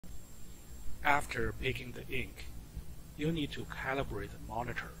After picking the ink, you need to calibrate the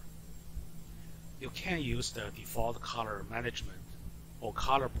monitor. You can use the default color management or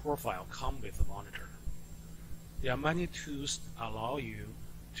color profile come with the monitor. There are many tools that allow you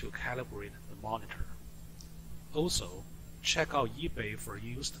to calibrate the monitor. Also, check out eBay for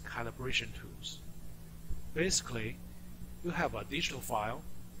used calibration tools. Basically, you have a digital file.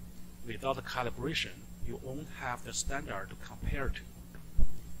 Without the calibration, you won't have the standard to compare to.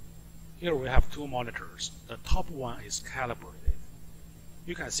 Here we have two monitors. The top one is calibrated.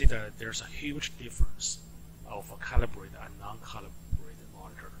 You can see that there's a huge difference of a calibrated and non-calibrated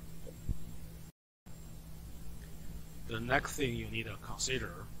monitor. The next thing you need to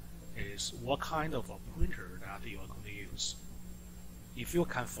consider is what kind of a printer that you are going to use. If you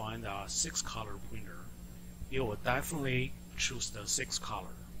can find a 6-color printer, you will definitely choose the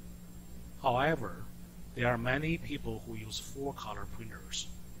 6-color. However, there are many people who use 4-color printers.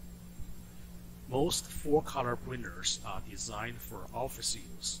 Most 4-color printers are designed for office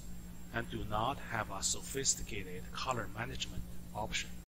use and do not have a sophisticated color management option.